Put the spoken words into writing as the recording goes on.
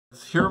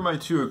Here are my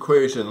two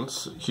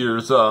equations.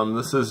 Here's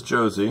this is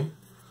Josie.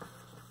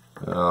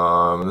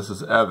 This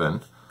is Evan.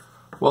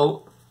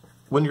 Well,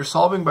 when you're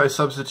solving by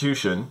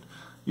substitution,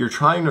 you're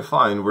trying to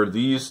find where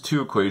these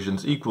two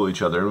equations equal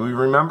each other. And we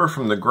remember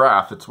from the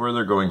graph, it's where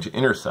they're going to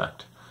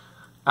intersect.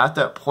 At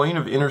that point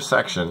of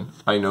intersection,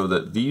 I know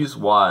that these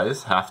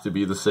y's have to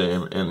be the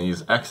same and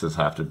these x's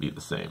have to be the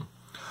same.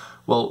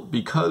 Well,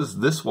 because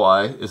this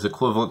y is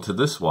equivalent to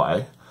this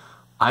y,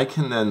 I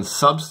can then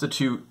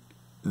substitute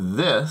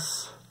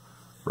this,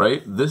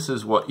 right? This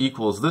is what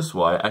equals this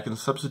y. I can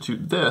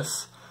substitute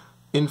this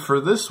in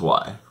for this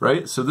y,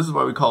 right? So this is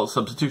why we call it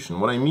substitution.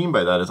 What I mean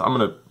by that is I'm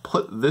going to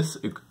put this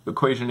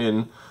equation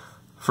in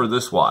for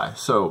this y.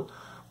 So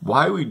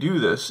why we do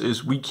this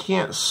is we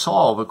can't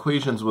solve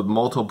equations with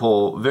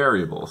multiple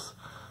variables.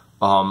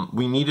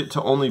 We need it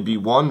to only be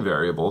one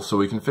variable so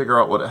we can figure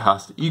out what it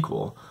has to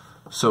equal.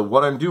 So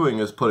what I'm doing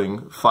is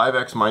putting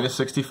 5x minus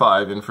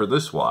 65 in for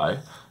this y,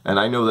 and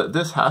I know that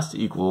this has to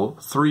equal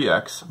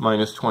 3x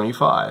minus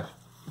 25.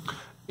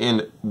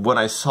 And when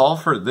I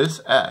solve for this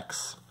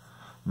x,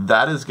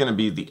 that is going to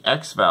be the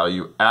x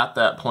value at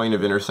that point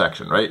of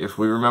intersection, right? If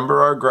we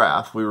remember our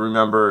graph, we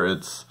remember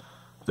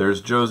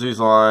there's Josie's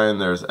line,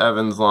 there's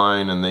Evan's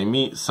line, and they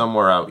meet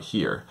somewhere out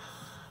here.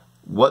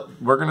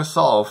 What we're going to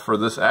solve for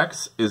this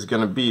x is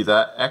going to be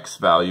that x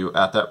value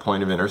at that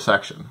point of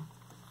intersection.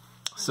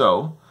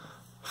 So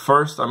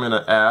first I'm going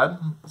to add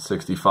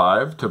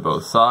 65 to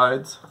both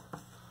sides.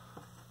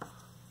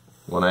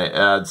 When I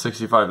add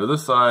 65 to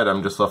this side,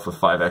 I'm just left with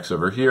 5x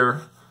over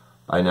here.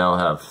 I now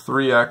have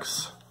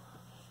 3x,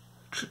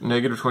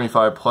 negative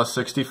 25 plus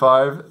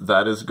 65.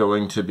 That is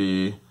going to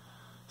be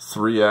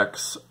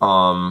 3x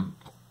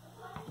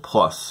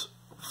plus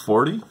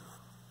 40.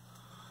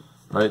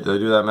 Right, did I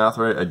do that math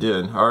right? I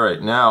did.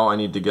 Alright, now I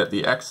need to get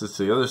the x's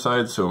to the other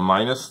side, so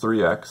minus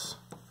 3x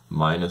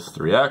minus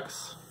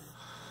 3x.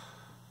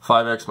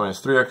 5x minus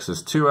 3x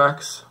is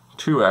 2x.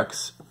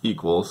 2x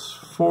equals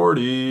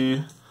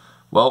 40.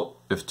 Well,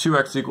 if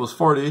 2x equals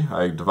 40,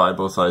 I divide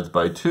both sides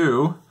by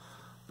 2.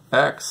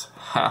 X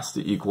has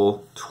to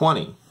equal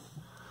 20.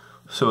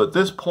 So at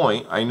this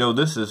point, I know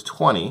this is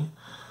 20.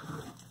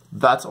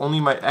 That's only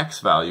my x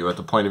value at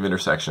the point of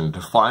intersection. To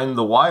find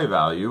the y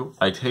value,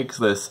 I take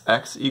this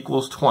x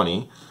equals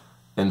 20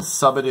 and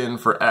sub it in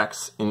for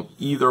x in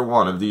either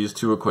one of these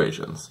two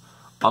equations.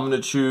 I'm going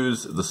to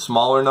choose the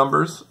smaller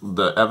numbers,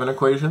 the Evan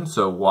equation,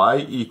 so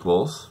y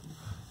equals,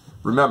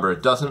 remember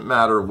it doesn't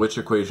matter which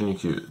equation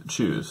you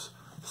choose,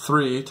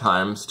 3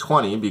 times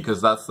 20, because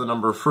that's the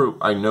number of fruit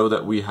I know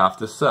that we have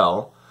to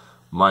sell,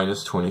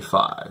 minus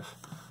 25,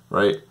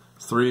 right?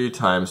 3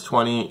 times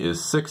 20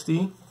 is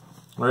 60,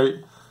 right?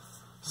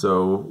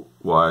 So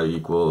y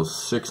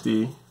equals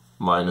 60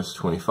 minus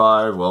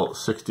 25. Well,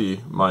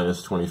 60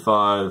 minus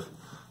 25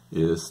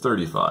 is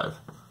 35.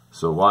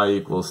 So y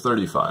equals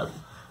 35.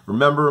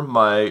 Remember,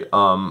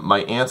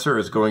 my answer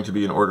is going to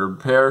be an ordered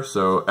pair.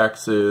 So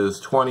x is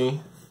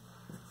 20,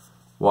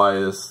 y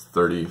is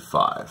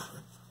 35.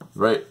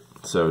 Right?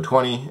 So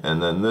 20,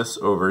 and then this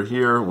over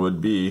here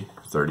would be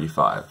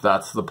 35.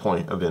 That's the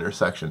point of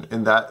intersection.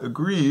 And that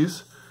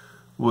agrees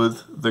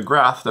with the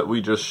graph that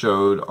we just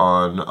showed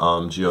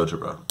on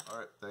GeoGebra.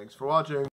 Alright, thanks for watching.